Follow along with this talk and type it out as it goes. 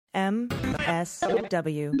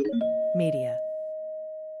MSW Media.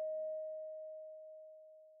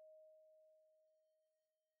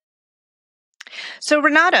 So,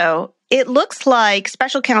 Renato, it looks like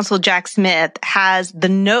Special Counsel Jack Smith has the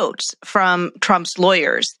notes from Trump's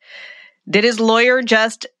lawyers. Did his lawyer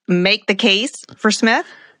just make the case for Smith?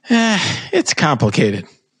 It's complicated.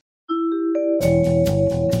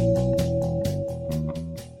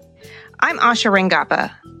 I'm Asha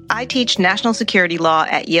Rangappa. I teach national security law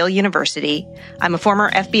at Yale University. I'm a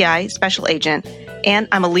former FBI special agent, and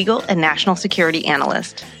I'm a legal and national security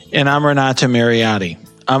analyst. And I'm Renato Mariotti.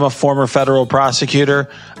 I'm a former federal prosecutor,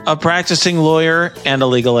 a practicing lawyer, and a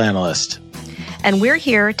legal analyst. And we're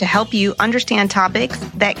here to help you understand topics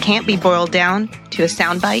that can't be boiled down to a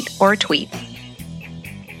soundbite or a tweet.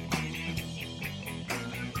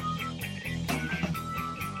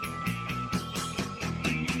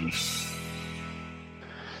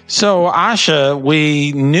 So, Asha,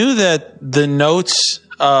 we knew that the notes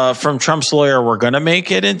from Trump's lawyer were going to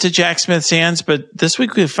make it into Jack Smith's hands, but this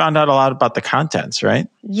week we found out a lot about the contents, right?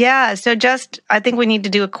 Yeah, so I think we need to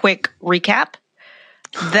do a quick recap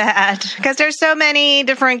because there's so many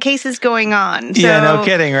different cases going on. So, yeah, no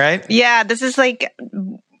kidding, right? Yeah, this is like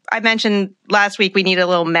I mentioned last week, we need a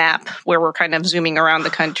little map where we're kind of zooming around the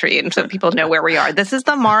country and so people know where we are. This is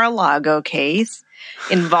the Mar-a-Lago case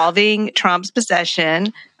involving Trump's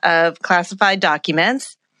possession of classified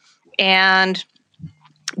documents. And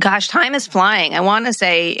gosh, time is flying. I want to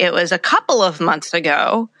say it was a couple of months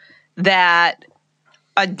ago that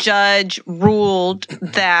a judge ruled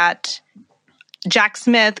that Jack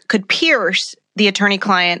Smith could pierce the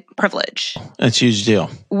attorney-client privilege. That's a huge deal.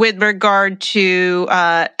 With regard to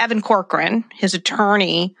Evan Corcoran, his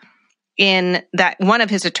attorney one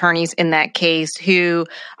of his attorneys in that case, who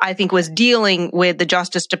I think was dealing with the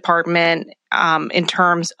Justice Department in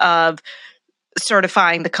terms of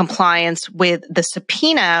certifying the compliance with the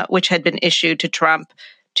subpoena, which had been issued to Trump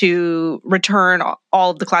to return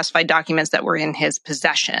all of the classified documents that were in his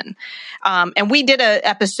possession. And we did an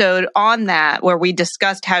episode on that where we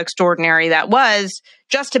discussed how extraordinary that was,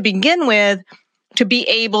 just to begin with, to be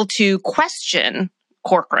able to question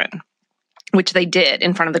Corcoran, which they did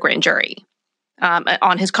in front of the grand jury,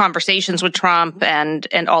 on his conversations with Trump and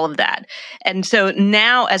all of that. And so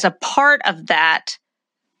now, as a part of that,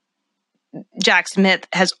 Jack Smith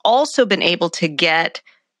has also been able to get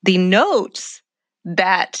the notes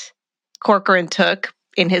that Corcoran took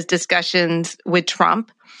in his discussions with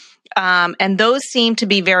Trump. And those seem to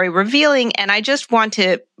be very revealing. And I just want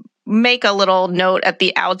to make a little note at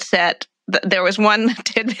the outset. There was one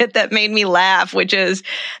tidbit that made me laugh, which is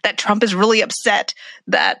that Trump is really upset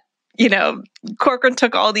that, Corcoran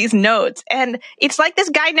took all these notes. And it's like this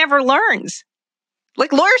guy never learns.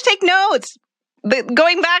 Like, lawyers take notes.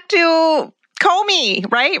 Going back to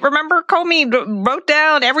Comey, right? Remember, Comey wrote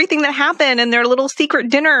down everything that happened in their little secret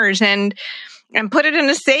dinners and put it in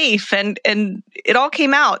a safe, and it all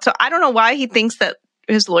came out. So I don't know why he thinks that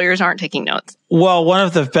his lawyers aren't taking notes. Well, one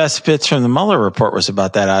of the best bits from the Mueller report was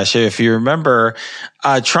about that, Asha. If you remember,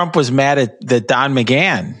 Trump was mad that Don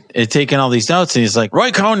McGahn had taken all these notes, and he's like,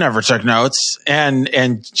 Roy Cohn never took notes. And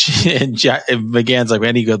McGahn's like,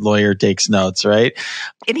 any good lawyer takes notes, right?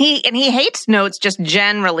 And he hates notes just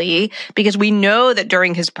generally, because we know that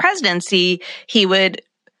during his presidency, he would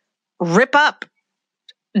rip up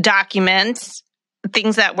documents,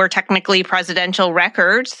 things that were technically presidential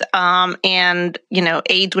records, and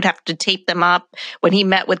aides would have to tape them up. When he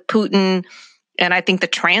met with Putin, and I think the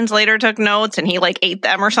translator took notes, and he ate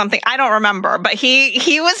them or something. I don't remember, but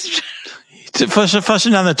he was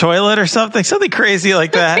flushing down the toilet or something crazy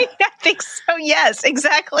like that. I think so. Yes,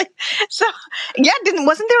 exactly. So yeah,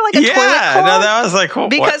 wasn't there a toilet call? Yeah, no, that was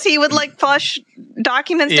because he would flush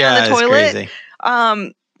documents down the toilet.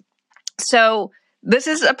 Crazy. So this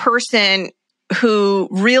is a person who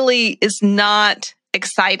really is not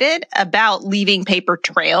excited about leaving paper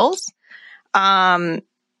trails.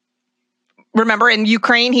 Remember in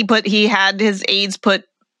Ukraine, he had his aides put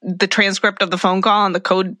the transcript of the phone call on the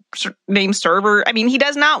code name server. I mean, he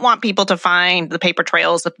does not want people to find the paper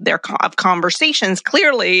trails of of conversations,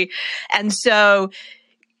 clearly. And so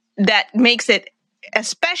that makes it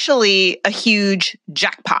especially a huge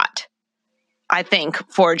jackpot, I think,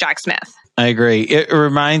 for Jack Smith. I agree. It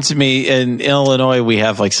reminds me, in Illinois, we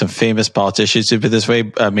have some famous politicians who put this way.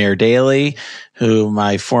 Mayor Daley, who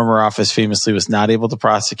my former office famously was not able to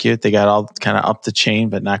prosecute. They got all kind of up the chain,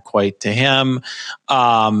 but not quite to him.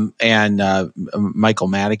 And Michael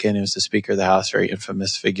Madigan, who was the Speaker of the House, very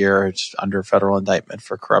infamous figure, under federal indictment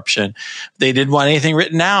for corruption. They didn't want anything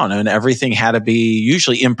written down, and everything had to be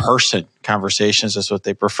usually in person conversations is what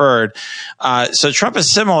they preferred. So Trump is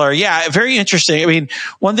similar. Yeah, very interesting. I mean,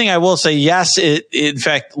 one thing I will say, yes, in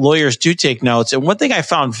fact, lawyers do take notes. And one thing I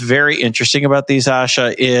found very interesting about these,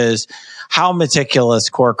 Asha, is how meticulous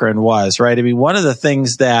Corcoran was, right? I mean, one of the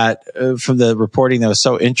things that from the reporting that was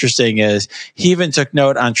so interesting is he even took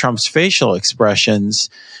note on Trump's facial expressions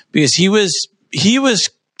because he was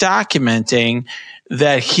documenting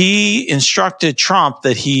that he instructed Trump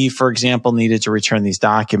that he, for example, needed to return these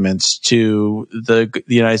documents to the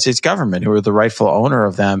United States government, who were the rightful owner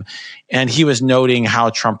of them. And he was noting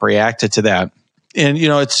how Trump reacted to that. And,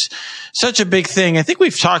 it's such a big thing. I think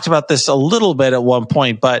we've talked about this a little bit at one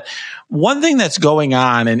point, but one thing that's going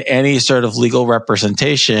on in any sort of legal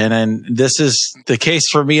representation, and this is the case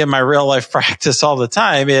for me in my real life practice all the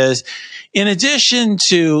time, is in addition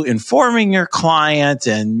to informing your client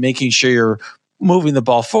and making sure you're moving the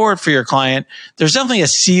ball forward for your client, there's definitely a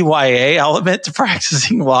CYA element to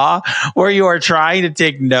practicing law where you are trying to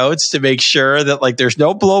take notes to make sure that there's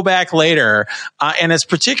no blowback later. And it's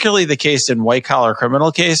particularly the case in white collar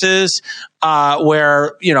criminal cases,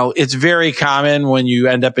 where, it's very common when you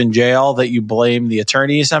end up in jail that you blame the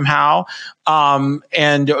attorney somehow.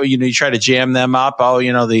 And, you try to jam them up. Oh,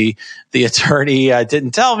 the attorney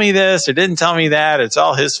didn't tell me this or didn't tell me that. It's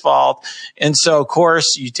all his fault. And so, of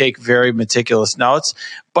course, you take very meticulous notes.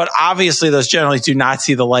 But obviously, those generally do not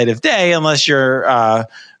see the light of day unless your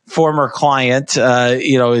former client,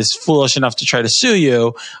 is foolish enough to try to sue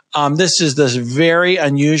you. This is this very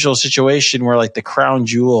unusual situation where, the crown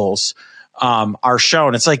jewels are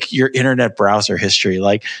shown. It's like your internet browser history.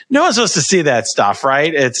 No one's supposed to see that stuff,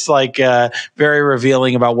 right? It's very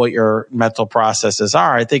revealing about what your mental processes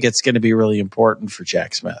are. I think it's going to be really important for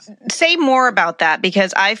Jack Smith. Say more about that,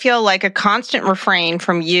 because I feel like a constant refrain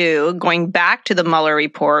from you going back to the Mueller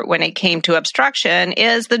report when it came to obstruction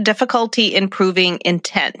is the difficulty in proving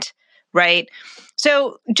intent, right?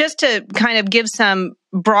 So just to kind of give some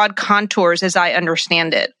broad contours as I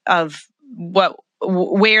understand it of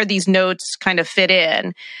where these notes kind of fit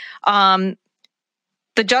in.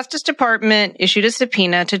 The Justice Department issued a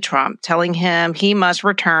subpoena to Trump telling him he must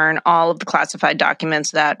return all of the classified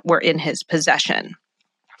documents that were in his possession.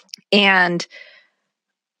 And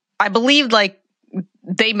I believe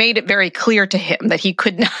they made it very clear to him that he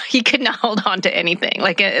could not hold on to anything.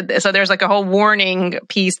 So there's a whole warning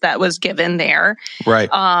piece that was given there. Right.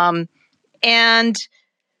 And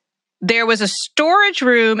there was a storage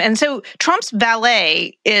room. And so Trump's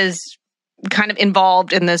valet is kind of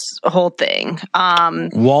involved in this whole thing.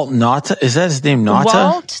 Walt Nauta? Is that his name, Nauta?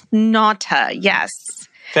 Walt Nauta, yes.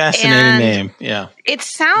 Fascinating name, yeah. It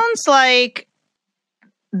sounds like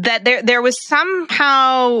that there was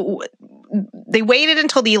somehow, they waited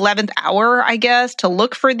until the 11th hour, I guess, to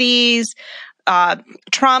look for these.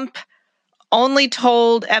 Trump only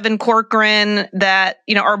told Evan Corcoran that,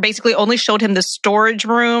 or basically only showed him the storage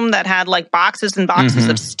room that had boxes and boxes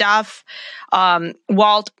of stuff.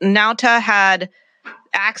 Walt Nauta had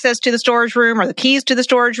access to the storage room or the keys to the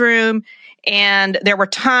storage room. And there were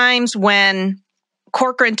times when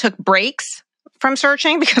Corcoran took breaks from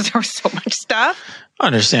searching because there was so much stuff.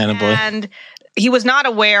 Understandably. And he was not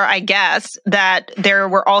aware, I guess, that there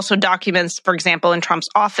were also documents, for example, in Trump's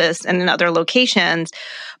office and in other locations.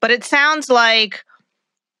 But it sounds like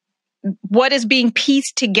what is being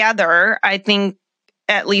pieced together, I think,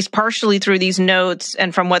 at least partially through these notes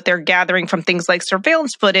and from what they're gathering from things like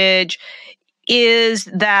surveillance footage, is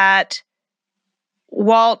that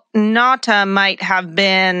Walt Nauta might have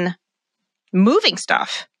been moving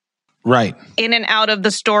stuff. Right. In and out of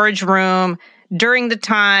the storage room during the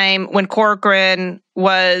time when Corcoran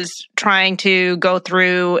was trying to go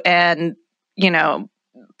through and,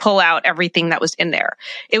 pull out everything that was in there.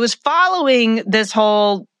 It was following this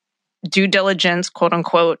whole due diligence, quote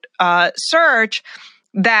unquote, search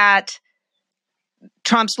that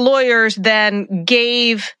Trump's lawyers then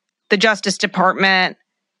gave the Justice Department,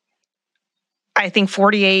 I think,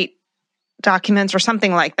 48 documents or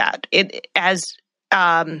something like that.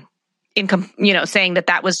 Saying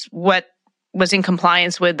that was what was in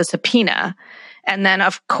compliance with the subpoena. And then,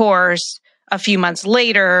 of course, a few months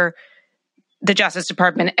later, the Justice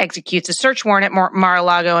Department executes a search warrant at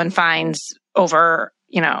Mar-a-Lago and finds a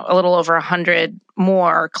little over 100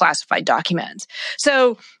 more classified documents.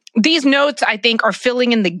 So these notes, I think, are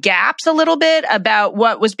filling in the gaps a little bit about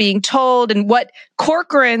what was being told and what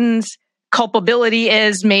Corcoran's culpability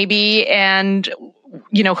is maybe, and,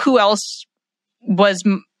 who else was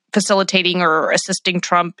facilitating or assisting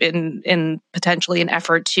Trump in potentially an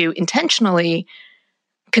effort to intentionally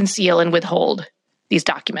conceal and withhold these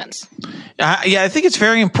documents. Yeah, I think it's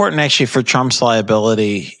very important actually for Trump's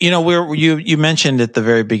liability. You mentioned at the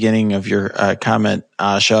very beginning of your comment,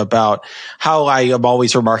 Asha, about how I am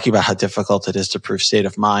always remarking about how difficult it is to prove state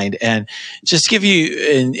of mind, and just give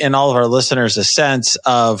you and all of our listeners a sense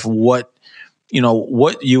of what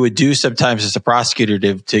you would do sometimes as a prosecutor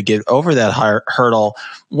to get over that hurdle.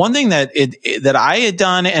 One thing that I had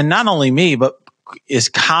done, and not only me, but is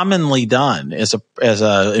commonly done as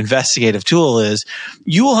a investigative tool, is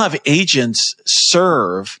you will have agents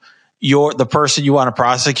serve the person you want to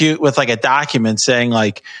prosecute with like a document saying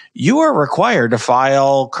like, you are required to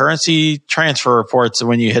file currency transfer reports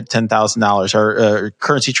when you hit $10,000 or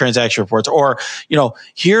currency transaction reports, or,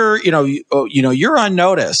 here, you're on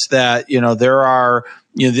notice that, there are,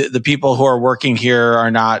 the people who are working here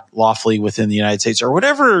are not lawfully within the United States, or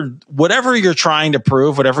whatever you're trying to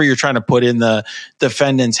prove, whatever you're trying to put in the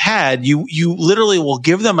defendant's head, you literally will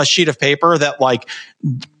give them a sheet of paper that like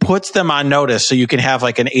puts them on notice. So you can have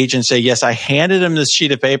like an agent say, yes, I handed him this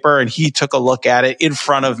sheet of paper and he took a look at it in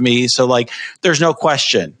front of me. So like, there's no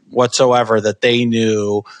question whatsoever that they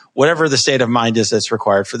knew whatever the state of mind is that's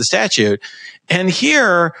required for the statute. And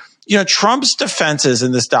here, Trump's defenses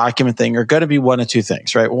in this document thing are going to be one of two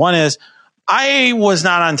things, right? One is, I was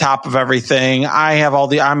not on top of everything.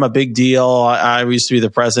 I'm a big deal. I used to be the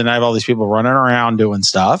president. I have all these people running around doing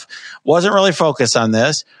stuff. Wasn't really focused on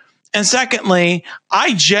this. And secondly,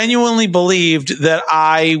 I genuinely believed that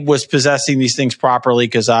I was possessing these things properly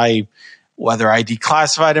because whether I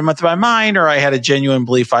declassified them with my mind or I had a genuine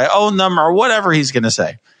belief I owned them or whatever he's going to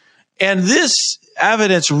say. And this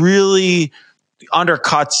evidence really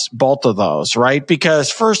undercuts both of those, right? Because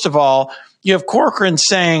first of all, you have Corcoran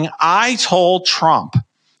saying, I told Trump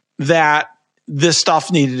that this stuff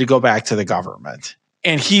needed to go back to the government.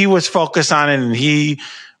 And he was focused on it, and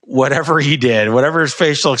whatever he did, whatever his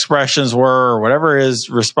facial expressions were, or whatever his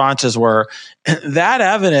responses were, that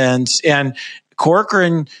evidence, and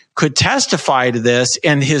Corcoran could testify to this,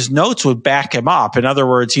 and his notes would back him up. In other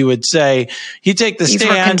words, he would say, he'd take the stand. These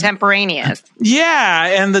were contemporaneous.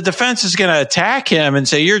 Yeah, and the defense is going to attack him and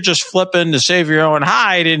say, you're just flipping to save your own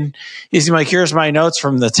hide. And he's like, here's my notes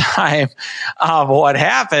from the time of what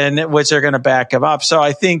happened, which they're going to back him up. So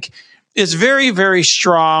I think it's very, very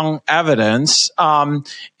strong evidence. And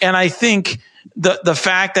I think the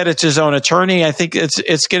fact that it's his own attorney, I think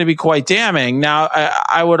it's going to be quite damning. Now,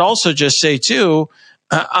 I would also just say too,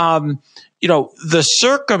 the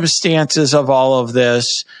circumstances of all of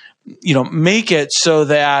this, make it so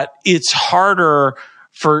that it's harder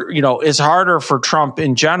for Trump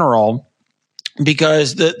in general,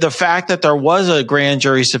 because the fact that there was a grand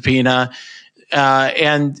jury subpoena,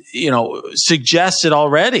 and suggested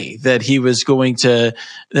already that he was going to,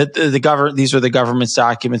 that the government, these were the government's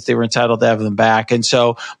documents, they were entitled to have them back. And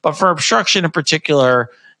so, but for obstruction in particular,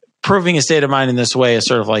 proving a state of mind in this way is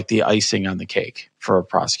sort of like the icing on the cake for a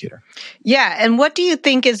prosecutor. Yeah. And what do you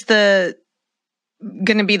think is going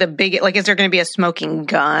to be the big, like, is there going to be a smoking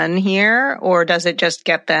gun here, or does it just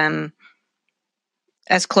get them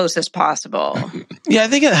as close as possible? Yeah, I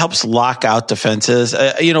think it helps lock out defenses.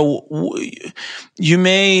 You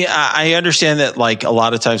may, I understand that like a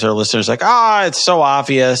lot of times our listeners are like, it's so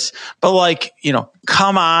obvious, but like,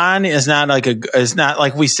 come on is not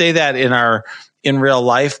like we say that in real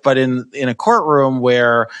life, but in a courtroom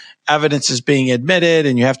where evidence is being admitted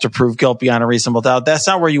and you have to prove guilt beyond a reasonable doubt, that's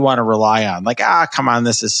not where you want to rely on. Like, come on,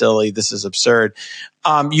 this is silly. This is absurd.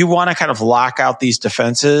 You want to kind of lock out these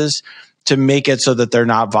defenses to make it so that they're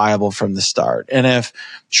not viable from the start. And if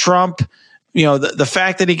Trump, the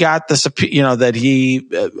fact that he got this, that he,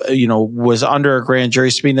 was under a grand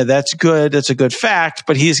jury subpoena, that's good. That's a good fact,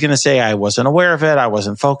 but he's going to say, I wasn't aware of it. I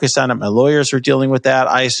wasn't focused on it. My lawyers were dealing with that.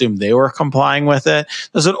 I assume they were complying with it.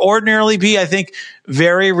 Those would ordinarily be, I think,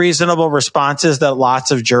 very reasonable responses that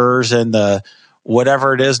lots of jurors in the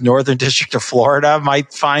whatever it is, Northern District of Florida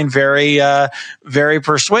might find very, very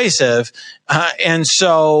persuasive. And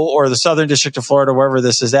so, or the Southern District of Florida, wherever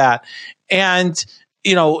this is at. And,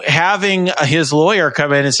 having his lawyer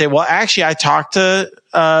come in and say, well, actually, I talked to,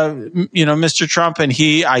 Mr. Trump, and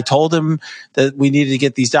I told him that we needed to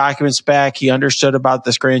get these documents back. He understood about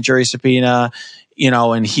this grand jury subpoena,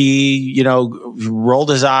 and he, rolled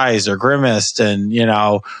his eyes or grimaced and,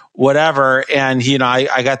 whatever. And,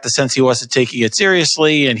 I got the sense he wasn't taking it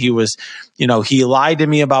seriously. And he was, he lied to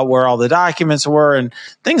me about where all the documents were and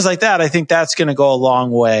things like that. I think that's going to go a long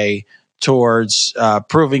way towards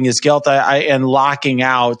proving his guilt and locking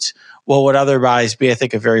out what would otherwise be, I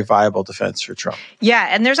think, a very viable defense for Trump. Yeah,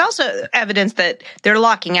 and there's also evidence that they're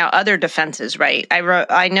locking out other defenses, right?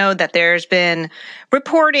 I know that there's been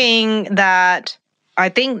reporting that I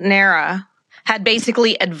think NARA had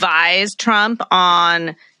basically advised Trump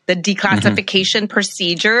on the declassification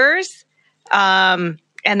procedures. And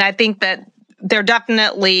I think that they're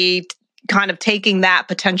definitely kind of taking that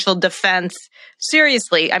potential defense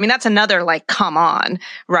seriously. I mean, that's another like, come on,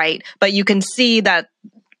 right? But you can see that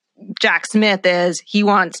Jack Smith he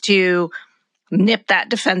wants to nip that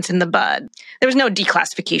defense in the bud. There was no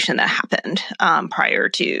declassification that happened prior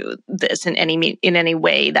to this in any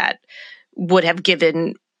way that would have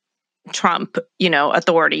given Trump,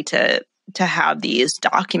 authority to have these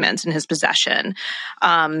documents in his possession.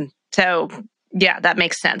 So yeah, that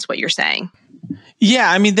makes sense what you're saying. Yeah,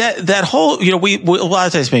 I mean that whole, we a lot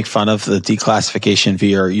of times make fun of the declassification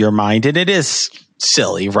via your mind, and it is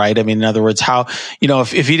silly, right? I mean, in other words, how,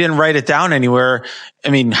 if he didn't write it down anywhere,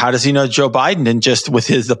 I mean, how does he know Joe Biden and just with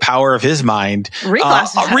the power of his mind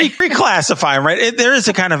reclassify him, right? There is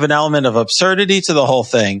a kind of an element of absurdity to the whole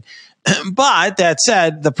thing. But that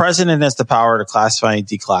said, the president has the power to classify and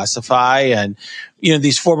declassify, and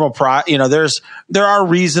these formal there are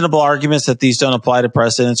reasonable arguments that these don't apply to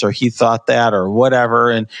presidents, or he thought that, or whatever,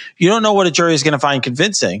 and you don't know what a jury is going to find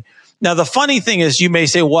convincing. Now, the funny thing is, you may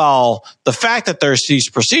say, well, the fact that there's these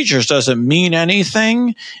procedures doesn't mean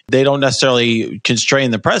anything. They don't necessarily constrain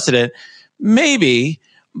the president. Maybe.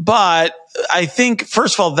 But I think,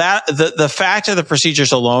 first of all, that the fact of the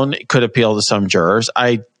procedures alone could appeal to some jurors.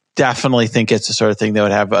 I definitely think it's the sort of thing that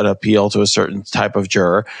would have an appeal to a certain type of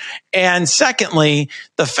juror. And secondly,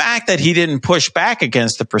 the fact that he didn't push back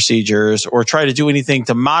against the procedures or try to do anything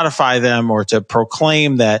to modify them or to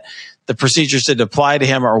proclaim that the procedures didn't apply to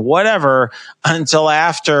him or whatever until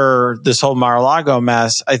after this whole Mar-a-Lago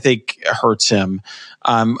mess, I think hurts him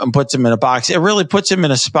and puts him in a box. It really puts him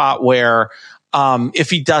in a spot where if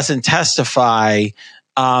he doesn't testify,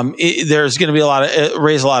 there's going to be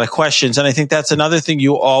raise a lot of questions. And I think that's another thing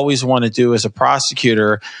you always want to do as a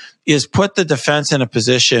prosecutor is put the defense in a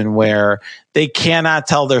position where they cannot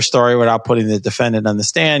tell their story without putting the defendant on the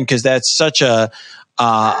stand, because that's such a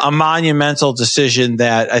monumental decision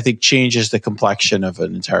that I think changes the complexion of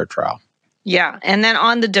an entire trial. Yeah. And then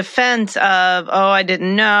on the defense of, I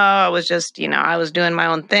didn't know, I was just, I was doing my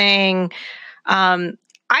own thing.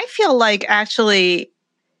 I feel like actually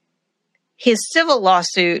his civil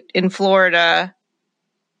lawsuit in Florida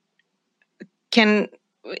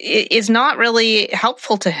is not really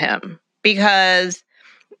helpful to him because,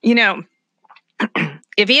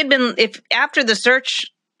 if after the search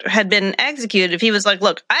had been executed, if he was like,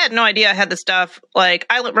 look, I had no idea I had the stuff, like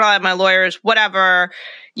I rely on my lawyers, whatever,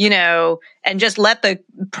 and just let the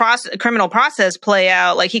criminal process play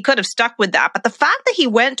out, like he could have stuck with that. But the fact that he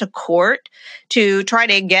went to court to try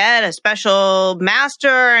to get a special master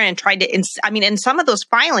and tried to, in some of those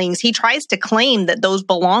filings, he tries to claim that those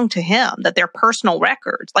belong to him, that they're personal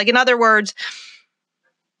records. Like, in other words,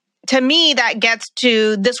 to me, that gets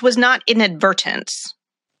to, this was not inadvertence.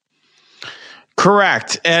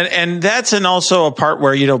 Correct. And that's also a part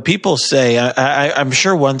where, people say, I'm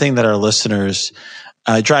sure one thing that our listeners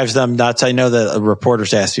drives them nuts. I know that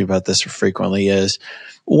reporters ask me about this frequently is,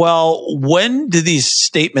 well, when do these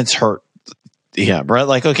statements hurt him, right?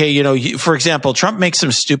 Like, okay, for example, Trump makes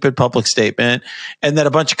some stupid public statement and then a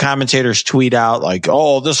bunch of commentators tweet out like,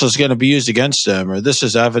 oh, this is going to be used against him, or this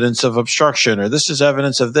is evidence of obstruction, or this is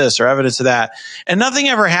evidence of this or evidence of that. And nothing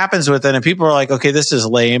ever happens with it. And people are like, okay, this is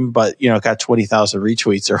lame, but, it got 20,000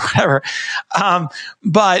 retweets or whatever.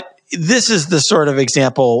 But this is the sort of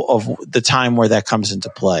example of the time where that comes into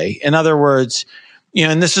play. In other words,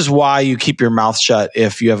 and this is why you keep your mouth shut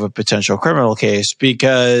if you have a potential criminal case,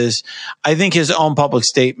 because I think his own public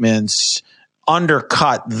statements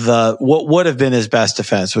undercut what would have been his best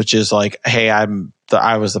defense, which is like, hey, I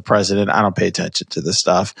was the president. I don't pay attention to this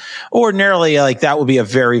stuff. Ordinarily, like that would be a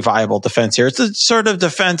very viable defense here. It's a sort of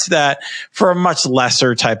defense that for a much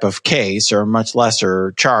lesser type of case or a much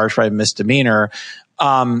lesser charge, probably misdemeanor,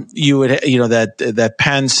 you would, that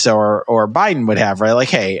Pence or Biden would have, right? Like,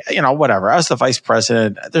 hey, whatever. I was the vice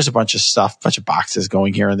president. There's a bunch of stuff, bunch of boxes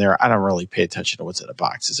going here and there. I don't really pay attention to what's in the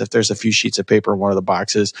boxes. If there's a few sheets of paper in one of the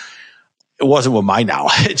boxes, it wasn't with my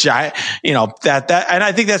knowledge. And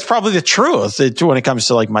I think that's probably the truth when it comes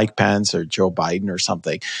to like Mike Pence or Joe Biden or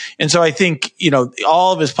something. And so I think,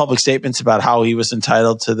 all of his public statements about how he was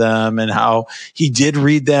entitled to them and how he did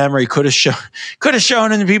read them, or he could have shown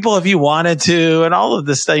them to people if he wanted to, and all of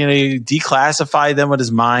this stuff, he declassified them with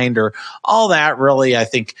his mind, or all that really, I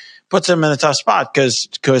think, puts him in a tough spot because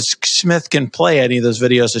Smith can play any of those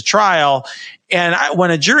videos at trial. And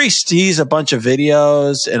when a jury sees a bunch of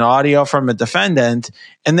videos and audio from a defendant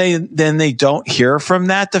and then they don't hear from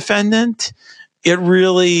that defendant, it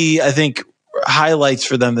really, I think, highlights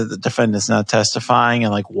for them that the defendant's not testifying,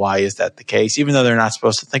 and like, why is that the case? Even though they're not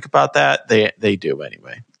supposed to think about that, they do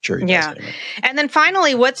anyway. Jury does anyway. And then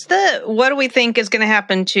finally, what do we think is going to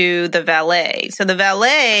happen to the valet? So the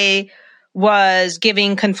valet was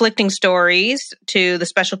giving conflicting stories to the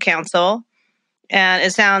special counsel, and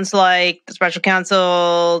it sounds like the special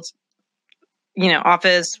counsel's,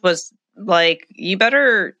 office was like, you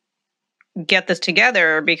better get this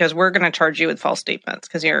together because we're going to charge you with false statements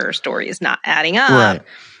because your story is not adding up. Right.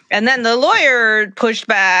 And then the lawyer pushed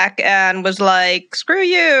back and was like, screw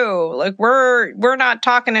you. Like, we're not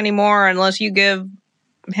talking anymore unless you give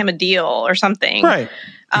him a deal or something. Right.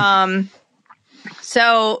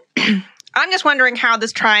 So I'm just wondering how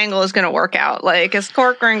this triangle is going to work out. Like, is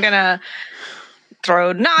Corcoran going to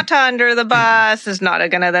throw Nata under the bus? Is Nata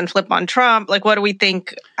going to then flip on Trump? Like, what do we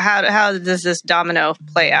think? How does this domino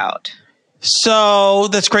play out? So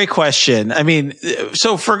that's a great question. I mean,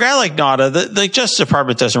 so for a guy like Nata, the Justice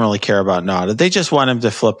Department doesn't really care about Nata. They just want him to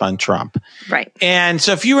flip on Trump. Right. And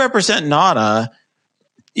so if you represent Nata,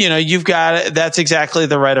 that's exactly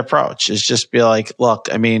the right approach, is just be like, look,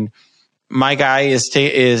 I mean, my guy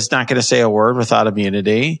is not going to say a word without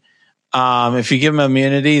immunity. If you give him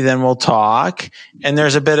immunity, then we'll talk. And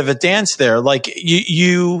there's a bit of a dance there. Like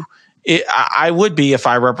I would be, if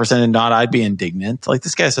I represented Nata, I'd be indignant. Like,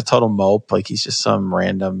 this guy's a total mope. Like, he's just some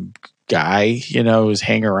random guy, who's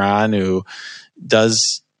hanging around, who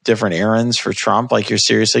does different errands for Trump. Like, you're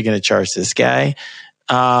seriously going to charge this guy?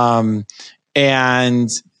 And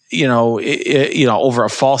over a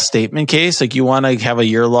false statement case, like, you want to have a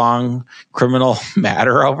year-long criminal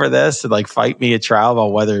matter over this and like fight me at trial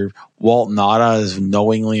about whether Walt Nata is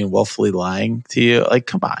knowingly and willfully lying to you? Like,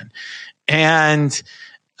 come on. And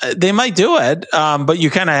they might do it, but you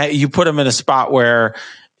put them in a spot where,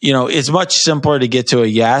 it's much simpler to get to a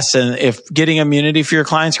yes. And if getting immunity for your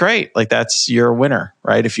client's great, like, that's your winner,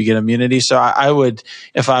 right? If you get immunity. So I would,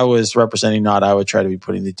 if I was representing Nata, I would try to be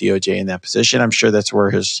putting the DOJ in that position. I'm sure that's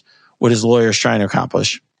where what his lawyer is trying to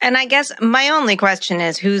accomplish. And I guess my only question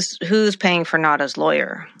is, who's paying for Nata's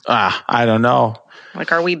lawyer? I don't know.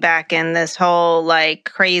 Like, are we back in this whole like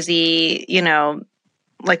crazy,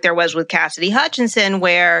 like there was with Cassidy Hutchinson,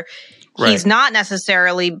 where he's not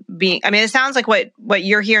necessarily being, I mean, it sounds like what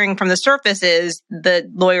you're hearing from the surface is the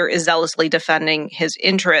lawyer is zealously defending his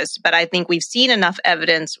interests. But I think we've seen enough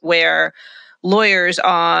evidence where lawyers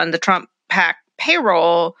on the Trump PAC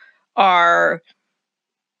payroll are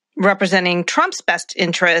representing Trump's best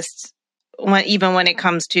interests even when it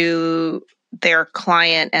comes to their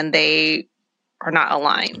client and they are not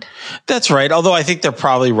aligned. That's right. Although I think they're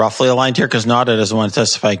probably roughly aligned here, because Nata doesn't want to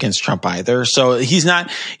testify against Trump either. So he's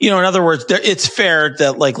not, in other words, it's fair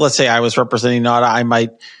that, like, let's say I was representing Nata, I might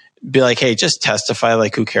be like, hey, just testify.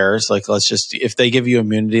 Like, who cares? Like, if they give you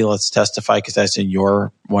immunity, let's testify because that's in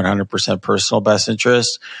your 100% personal best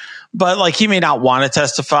interest. But like, he may not want to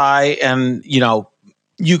testify. And,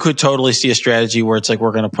 you could totally see a strategy where it's like,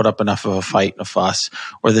 we're going to put up enough of a fight and a fuss,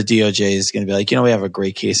 or the DOJ is going to be like, we have a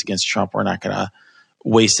great case against Trump. We're not going to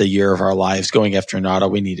waste a year of our lives going after Nata.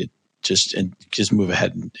 We need to just move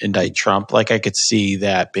ahead and indict Trump. Like, I could see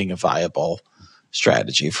that being a viable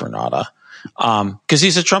strategy for Nata. Because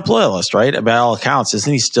he's a Trump loyalist, right? By all accounts,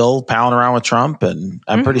 isn't he still palling around with Trump? And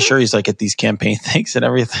I'm pretty sure he's like at these campaign things and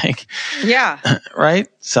everything. Yeah. Right?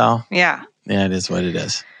 So yeah, it is what it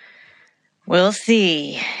is. We'll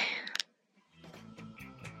see.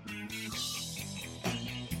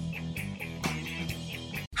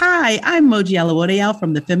 Hi, I'm Moji Alawodeal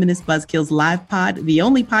from the Feminist Buzzkills Live Pod, the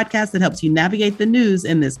only podcast that helps you navigate the news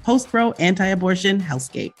in this post-Roe anti-abortion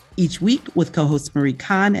hellscape. Each week, with co-hosts Marie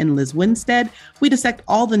Kahn and Liz Winstead, we dissect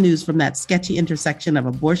all the news from that sketchy intersection of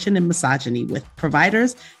abortion and misogyny with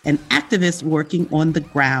providers and activists working on the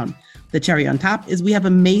ground. The cherry on top is we have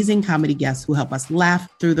amazing comedy guests who help us laugh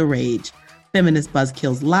through the rage. Feminist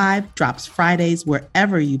Buzzkills Live drops Fridays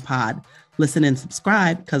wherever you pod. Listen and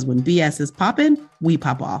subscribe, because when BS is popping, we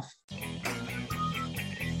pop off.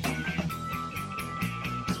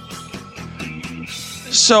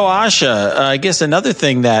 So, Asha, I guess another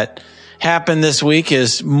thing that happened this week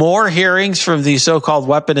is more hearings from the so-called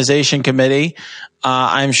weaponization committee.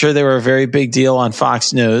 I'm sure they were a very big deal on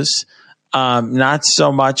Fox News. Not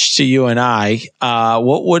so much to you and I.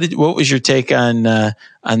 What was your take on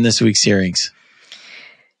this week's hearings?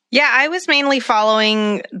 Yeah, I was mainly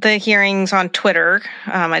following the hearings on Twitter.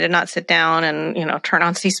 I did not sit down and, turn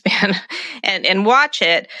on C-SPAN and watch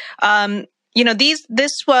it.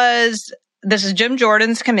 This is Jim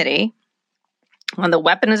Jordan's committee on the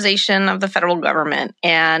weaponization of the federal government.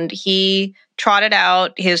 And he trotted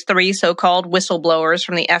out his 3 so-called whistleblowers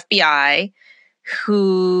from the FBI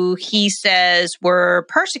who he says were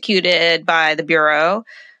persecuted by the Bureau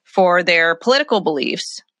for their political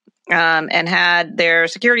beliefs, and had their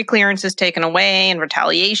security clearances taken away in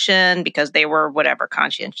retaliation because they were whatever,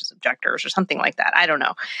 conscientious objectors or something like that. I don't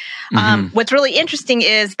know. What's really interesting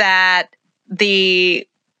is that the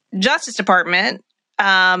Justice Department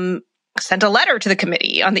sent a letter to the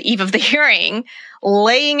committee on the eve of the hearing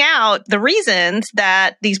laying out the reasons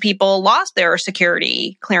that these people lost their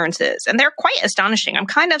security clearances. And they're quite astonishing. I'm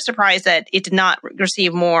kind of surprised that it did not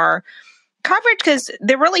receive more coverage because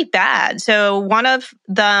they're really bad. So one of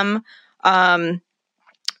them,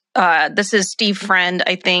 this is Steve Friend,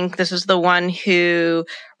 I think. This is the one who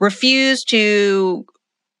refused to,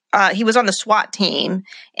 he was on the SWAT team,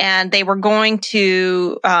 and they were going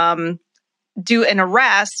to do an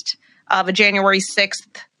arrest of a January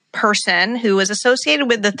 6th person who was associated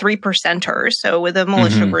with the 3%ers, so with a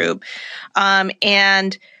militia group.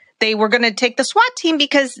 And they were going to take the SWAT team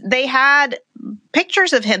because they had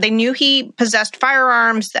pictures of him. They knew he possessed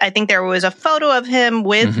firearms. I think there was a photo of him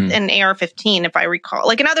with an AR-15, if I recall.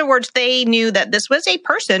 Like, in other words, they knew that this was a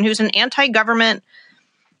person who's an anti-government,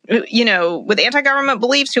 with anti-government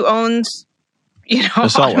beliefs, who owns,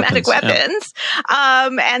 automatic weapons. Yeah.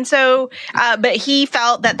 And so, but he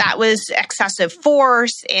felt that was excessive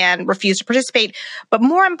force and refused to participate. But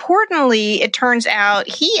more importantly, it turns out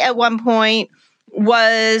he at one point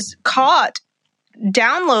was caught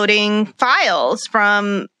downloading files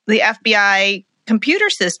from the FBI computer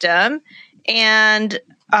system and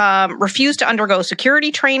refused to undergo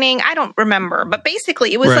security training. I don't remember, but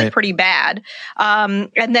basically it was like pretty bad.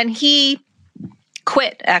 And then he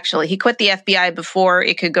quit, actually. He quit the FBI before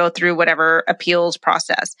it could go through whatever appeals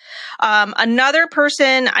process. Another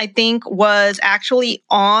person, I think, was actually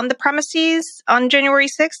on the premises on January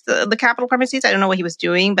 6th, the Capitol premises. I don't know what he was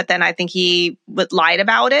doing, but then I think he lied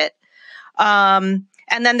about it. And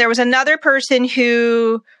then there was another person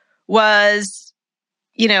who was,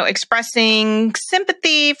 expressing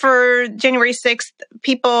sympathy for January 6th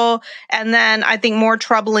people. And then I think more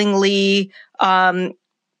troublingly,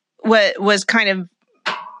 was kind of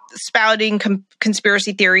spouting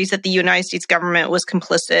conspiracy theories that the United States government was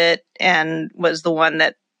complicit and was the one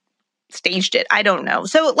that staged it. I don't know.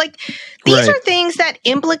 So, these are things that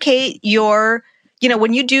implicate your,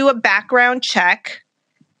 when you do a background check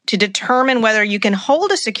to determine whether you can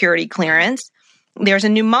hold a security clearance, there's a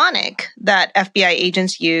mnemonic that FBI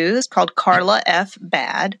agents use called Carla F.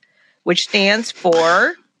 Bad, which stands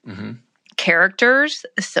for characters,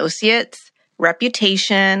 associates,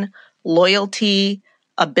 reputation, loyalty,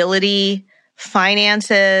 ability,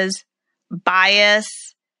 finances,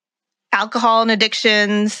 bias, alcohol and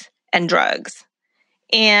addictions, and drugs.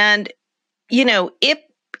 And, if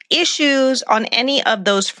issues on any of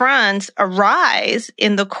those fronts arise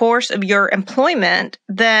in the course of your employment,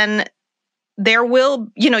 then there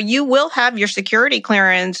will, you will have your security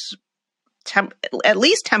clearance at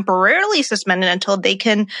least temporarily suspended until they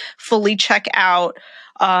can fully check out,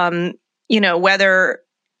 whether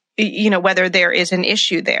there is an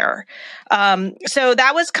issue there. So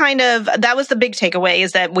that was the big takeaway,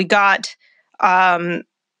 is that we got kind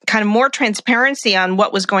of more transparency on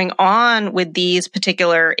what was going on with these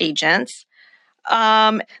particular agents.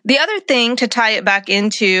 The other thing, to tie it back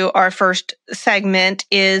into our first segment,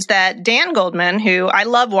 is that Dan Goldman, who I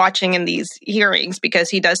love watching in these hearings because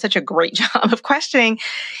he does such a great job of questioning,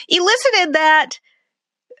 elicited that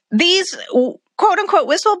these quote unquote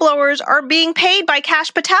whistleblowers are being paid by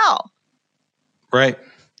Kash Patel. Right.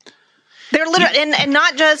 They're literally, and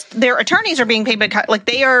not just their attorneys are being paid by,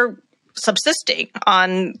 they are subsisting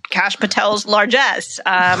on Kash Patel's largesse.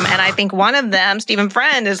 And I think one of them, Stephen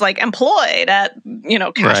Friend, is employed at,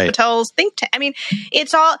 Kash Patel's think tank. I mean,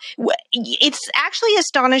 it's actually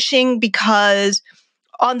astonishing because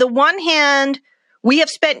on the one hand, we have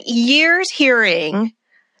spent years hearing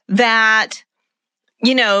that,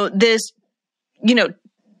 this,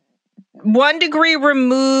 1 degree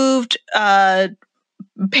removed,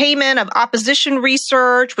 payment of opposition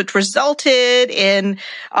research, which resulted in,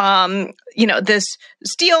 this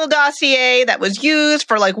Steele dossier that was used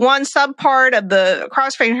for one subpart of the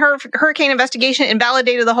Crossfire Hurricane investigation,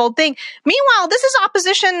 invalidated the whole thing. Meanwhile, this is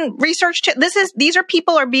opposition research. These are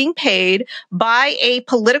people are being paid by a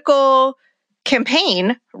political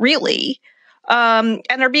campaign, really. And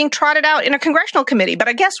they're being trotted out in a congressional committee. But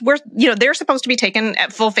I guess they're supposed to be taken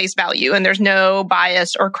at full face value, and there's no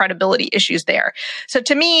bias or credibility issues there. So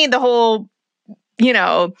to me, the whole,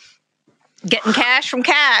 getting cash from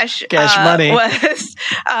cash money was,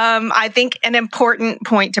 I think, an important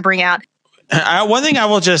point to bring out. One thing I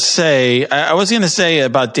will just say, I was going to say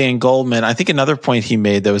about Dan Goldman, I think another point he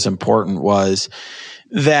made that was important was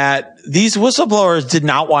that these whistleblowers did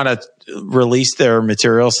not want to release their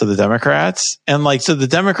materials to the Democrats. And so the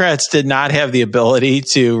Democrats did not have the ability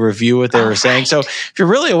to review what they were saying. So if you're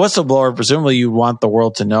really a whistleblower, presumably you want the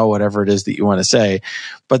world to know whatever it is that you want to say,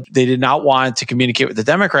 but they did not want to communicate with the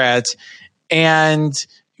Democrats. And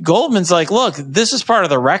Goldman's like, look, this is part of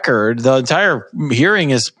the record. The entire hearing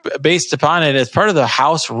is based upon it. As part of the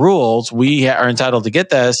House rules, we are entitled to get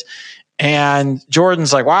this. And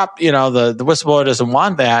Jordan's like, wow, the whistleblower doesn't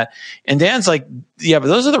want that. And Dan's like, yeah, but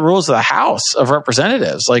those are the rules of the House of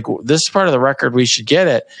Representatives. This is part of the record. We should get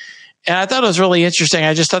it. And I thought it was really interesting.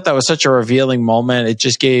 I just thought that was such a revealing moment. It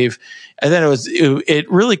just gave, and then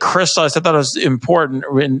it really crystallized. I thought it was important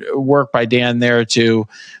work by Dan there to,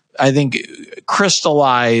 I think,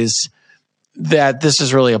 crystallize that this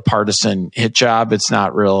is really a partisan hit job. It's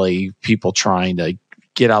not really people trying to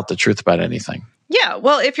get out the truth about anything. Yeah,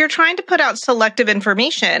 well, if you're trying to put out selective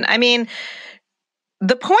information, I mean,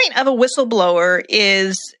 the point of a whistleblower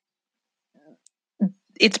is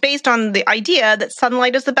it's based on the idea that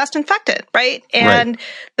sunlight is the best infectant, right? And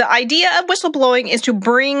the idea of whistleblowing is to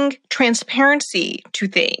bring transparency to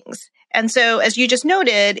things. And so, as you just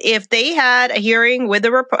noted, if they had a hearing with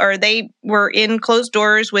or they were in closed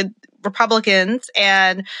doors with Republicans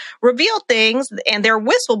and revealed things and they're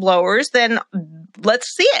whistleblowers, then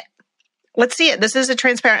let's see it. Let's see it. This is a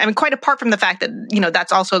transparent, I mean, quite apart from the fact that,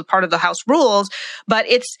 that's also part of the House rules, but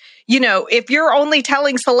it's, if you're only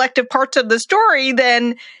telling selective parts of the story,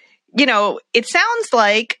 then, it sounds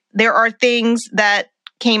like there are things that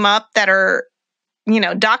came up that are,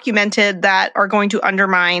 documented that are going to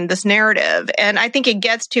undermine this narrative. And I think it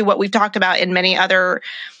gets to what we've talked about in many other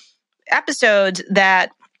episodes,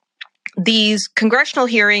 that these congressional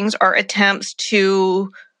hearings are attempts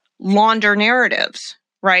to launder narratives.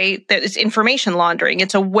 Right? That it's information laundering.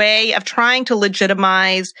 It's a way of trying to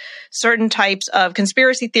legitimize certain types of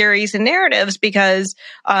conspiracy theories and narratives because,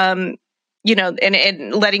 and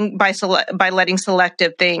letting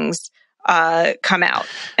selective things come out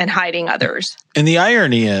and hiding others. And the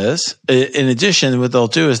irony is, in addition, what they'll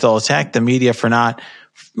do is they'll attack the media for not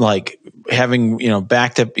having,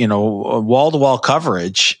 backed up, wall-to-wall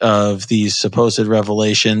coverage of these supposed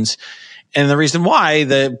revelations. And the reason why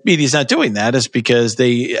the media is not doing that is because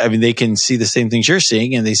they can see the same things you're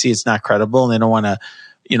seeing and they see it's not credible and they don't want to,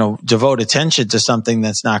 devote attention to something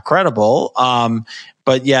that's not credible.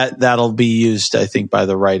 But yet that'll be used, I think, by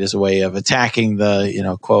the right as a way of attacking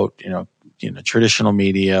the, quote, traditional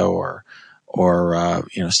media or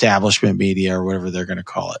establishment media or whatever they're going to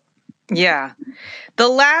call it. Yeah. The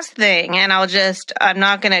last thing, and I'm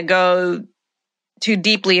not going to go too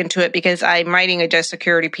deeply into it because I'm writing a just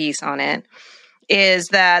security piece on it, is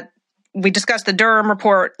that we discussed the Durham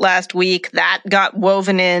report last week. That got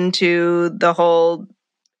woven into the whole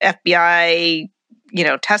FBI,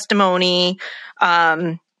 testimony,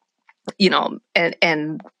 and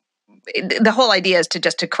the whole idea is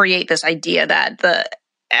to create this idea that the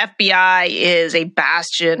FBI is a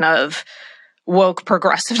bastion of woke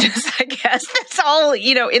progressiveness, I guess. That's all,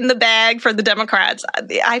 in the bag for the Democrats.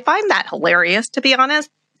 I find that hilarious, to be honest.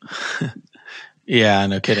 Yeah,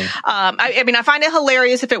 no kidding. I find it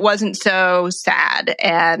hilarious if it wasn't so sad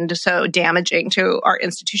and so damaging to our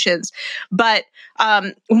institutions. But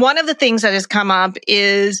one of the things that has come up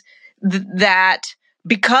is that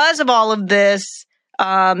because of all of this,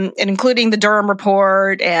 and including the Durham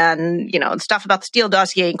report and, stuff about the Steele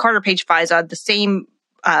dossier and Carter Page FISA, the same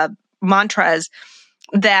mantras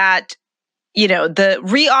that, the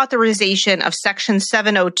reauthorization of Section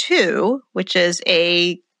 702, which is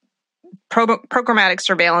a programmatic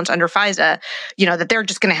surveillance under FISA, that they're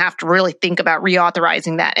just going to have to really think about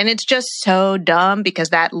reauthorizing that. And it's just so dumb because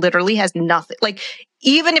that literally has nothing,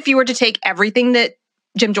 even if you were to take everything that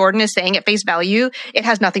Jim Jordan is saying at face value, it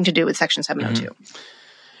has nothing to do with Section 702. Mm-hmm.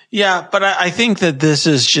 Yeah, but I think that this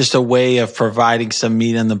is just a way of providing some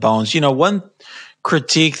meat on the bones. One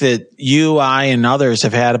critique that you, I, and others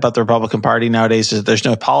have had about the Republican Party nowadays is that there's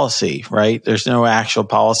no policy, right? There's no actual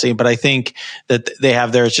policy. But I think that they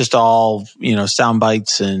have there, it's just all, sound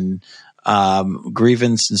bites and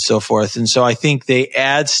grievance and so forth. And so I think they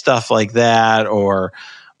add stuff like that or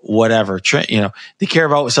whatever, they care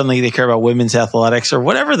about something, they care about women's athletics or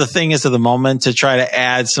whatever the thing is of the moment to try to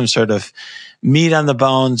add some sort of meat on the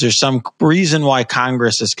bones or some reason why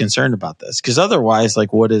Congress is concerned about this. Because otherwise,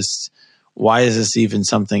 why is this even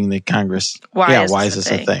something that Congress? Why is this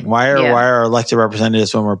a thing? Why are elected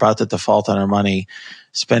representatives, when we're about to default on our money,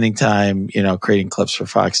 spending time, creating clips for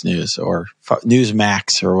Fox News or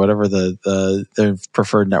Newsmax or whatever the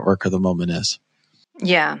preferred network of the moment is?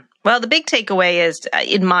 Yeah. Well, the big takeaway is,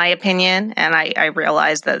 in my opinion, and I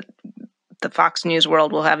realize that the Fox News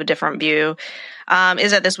world will have a different view,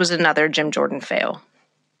 is that this was another Jim Jordan fail.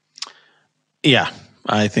 Yeah,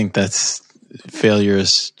 I think that's failure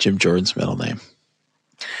is Jim Jordan's middle name.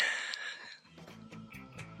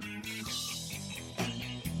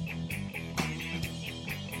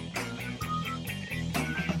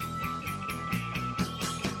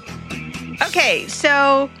 Okay,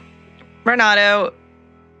 so Renato,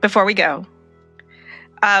 before we go,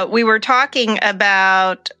 we were talking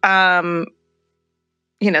about some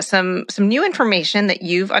new information that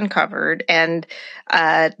you've uncovered and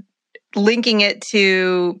linking it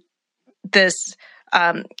to this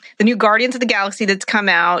the new Guardians of the Galaxy that's come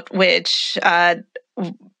out, which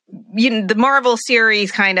the Marvel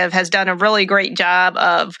series kind of has done a really great job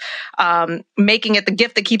of making it the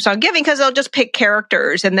gift that keeps on giving, because they'll just pick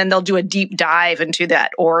characters and then they'll do a deep dive into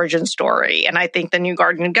that origin story. And I think the new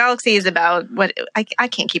Guardian of the Galaxy is about what I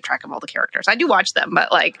can't keep track of all the characters. I do watch them,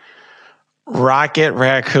 but like Rocket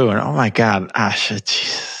Raccoon. Oh my God.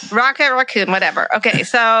 Rocket Raccoon, whatever. Okay.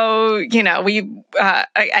 So,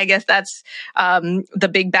 I guess that's the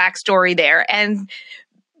big backstory there. And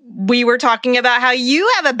we were talking about how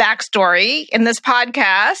you have a backstory in this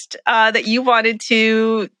podcast that you wanted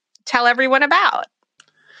to tell everyone about.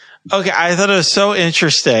 Okay, I thought it was so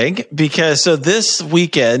interesting because this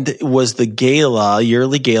weekend was the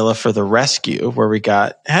yearly gala for the rescue where we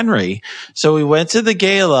got Henry. So we went to the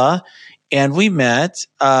gala and we met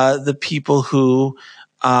the people who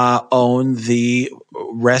own the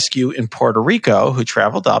rescue in Puerto Rico, who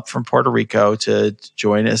traveled up from Puerto Rico to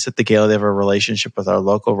join us at the gala. They have a relationship with our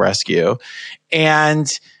local rescue. And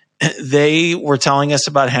they were telling us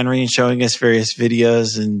about Henry and showing us various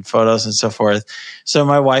videos and photos and so forth. So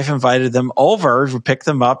my wife invited them over, we picked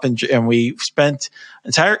them up, and we spent an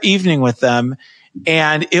entire evening with them.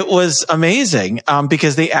 And it was amazing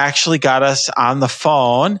because they actually got us on the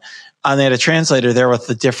phone. And they had a translator there with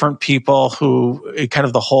the different people who kind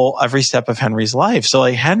of every step of Henry's life. So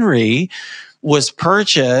like Henry was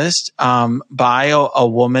purchased by a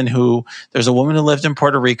woman there's a woman who lived in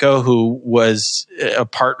Puerto Rico who was a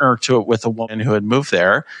partner with a woman who had moved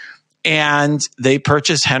there. And they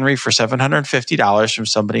purchased Henry for $750 from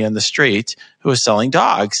somebody on the street who was selling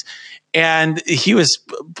dogs. And he was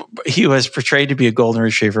portrayed to be a golden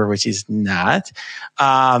retriever, which he's not.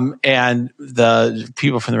 And the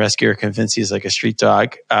people from the rescue are convinced he's like a street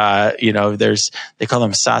dog. They call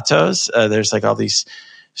them satos. There's like all these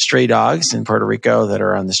stray dogs in Puerto Rico that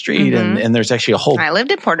are on the street. Mm-hmm. And there's actually a whole... I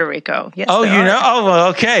lived in Puerto Rico. Yes. Oh, you know? Oh, well,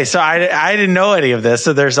 okay. So I didn't know any of this.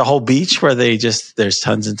 So there's a whole beach where there's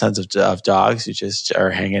tons and tons of dogs who just are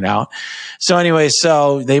hanging out. So anyway,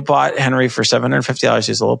 so they bought Henry for $750.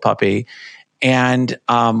 He's a little puppy. And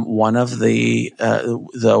one of the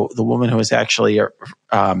woman who was actually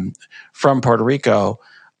from Puerto Rico,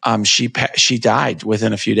 she died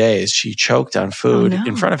within a few days. She choked on food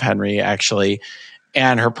in front of Henry, actually.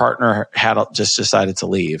 And her partner had just decided to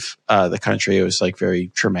leave the country. It was like very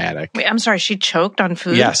traumatic. Wait, I'm sorry. She choked on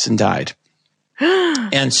food? Yes, and died.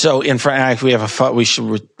 And so in front, we have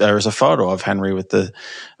there was a photo of Henry with the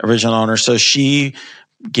original owner. So she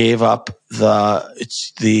gave up Henry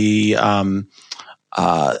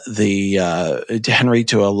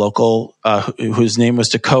to a local whose name was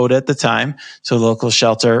Dakota at the time. So a local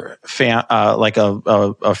shelter, like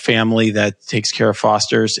a family that takes care of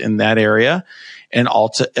fosters in that area. And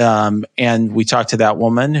we talked to that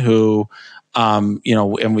woman who,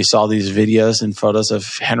 and we saw these videos and photos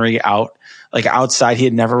of Henry outside. He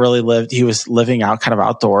had never really lived. He was living out kind of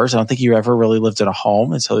outdoors. I don't think he ever really lived in a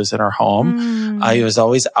home. And so he was in our home. He was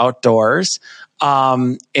always outdoors.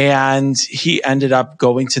 And he ended up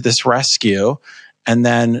going to this rescue, and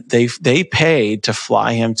then they paid to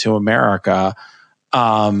fly him to America,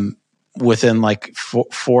 within like 4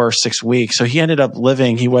 or 6 weeks. So he ended up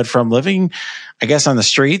he went from living, I guess, on the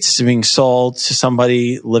streets to being sold to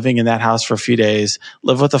somebody living in that house for a few days,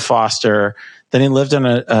 lived with a foster. Then he lived in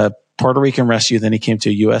a Puerto Rican rescue. Then he came to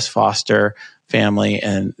a U.S. foster family,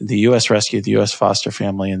 and the U.S. rescue, the U.S. foster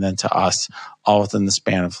family, and then to us, all within the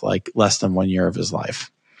span of like less than 1 year of his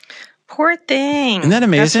life. Poor thing. Isn't that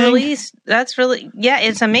amazing? That's really, yeah,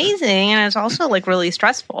 it's amazing. And it's also like really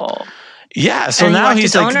stressful. Yeah, so And he now watched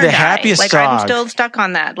he's his like owner the die. happiest Like, dog. I'm still stuck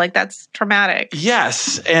on that. Like, that's traumatic.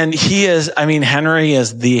 Yes, and he is. I mean, Henry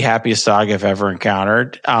is the happiest dog I've ever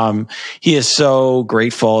encountered. He is so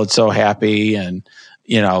grateful and so happy, and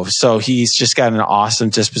so he's just got an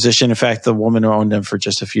awesome disposition. In fact, the woman who owned him for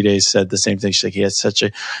just a few days said the same thing. She's like,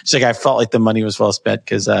 she's like, I felt like the money was well spent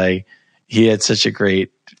because he had such a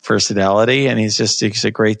great personality, and he's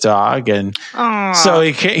a great dog, and Aww. so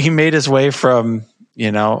he made his way from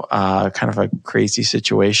kind of a crazy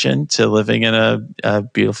situation to living in a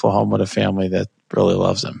beautiful home with a family that really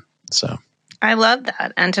loves him. So I love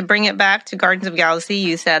that. And to bring it back to Guardians of the Galaxy,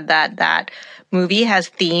 you said that movie has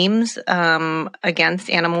themes against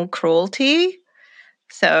animal cruelty.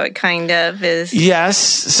 So it kind of is. Yes,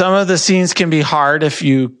 some of the scenes can be hard if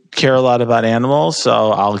you care a lot about animals.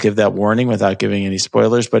 So I'll give that warning without giving any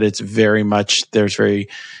spoilers, but it's very much, there's very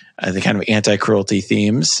the kind of anti-cruelty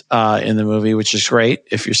themes in the movie, which is great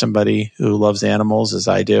if you're somebody who loves animals as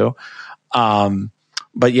I do.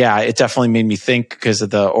 But yeah, it definitely made me think, because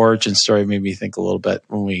of the origin story, made me think a little bit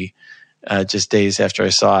when we, just days after I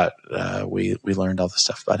saw it, we learned all the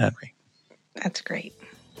stuff about Henry. That's great.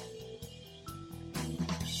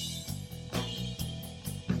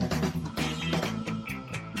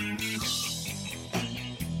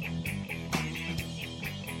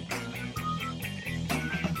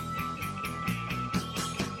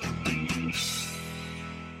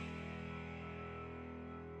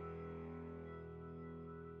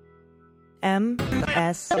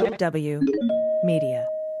 MSW Media.